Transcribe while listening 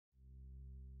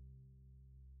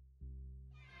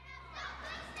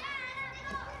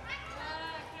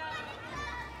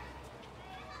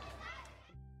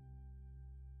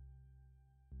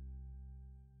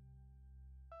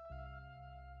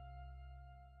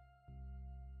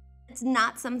It's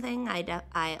not something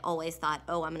I always thought,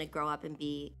 oh, I'm going to grow up and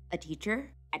be a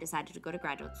teacher. I decided to go to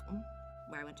graduate school,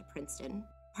 where I went to Princeton.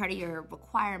 Part of your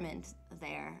requirement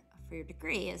there for your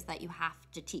degree is that you have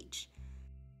to teach.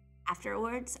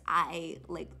 Afterwards, I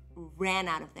ran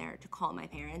out of there to call my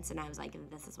parents, and I was like,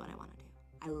 this is what I want to do.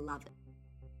 I love it.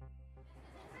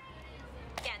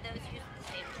 Yeah, those use the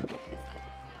same.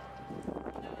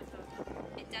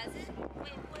 It doesn't? Wait.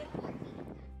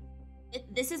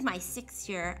 This is my 6th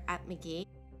year at McGehee.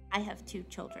 I have 2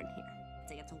 children here.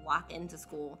 I get to walk into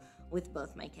school with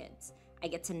both my kids. I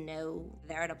get to know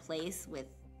they're at a place with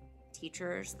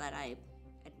teachers that I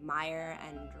admire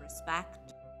and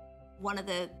respect. One of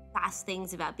the best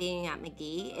things about being at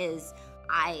McGehee is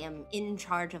I am in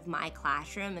charge of my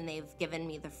classroom, and they've given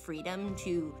me the freedom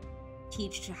to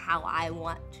teach to how I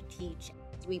want to teach.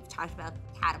 We've talked about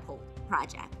the Catapult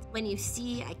project. When you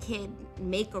see a kid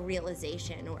make a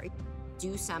realization or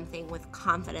do something with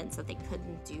confidence that they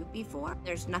couldn't do before,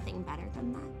 there's nothing better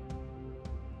than that.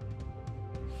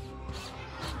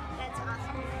 That's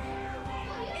awesome.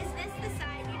 Is this the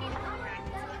side you need more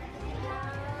practice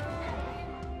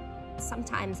with?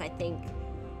 Sometimes I think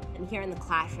I'm here in the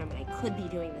classroom and I could be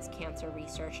doing this cancer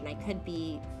research and I could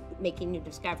be making new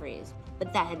discoveries,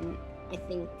 but then I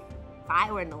think if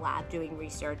I were in the lab doing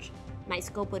research, my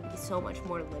scope would be so much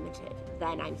more limited.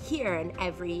 Then I'm here, and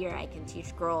every year I can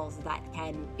teach girls that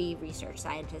can be research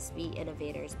scientists, be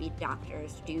innovators, be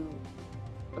doctors, do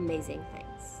amazing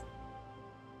things.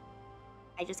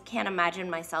 I just can't imagine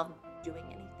myself doing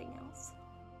anything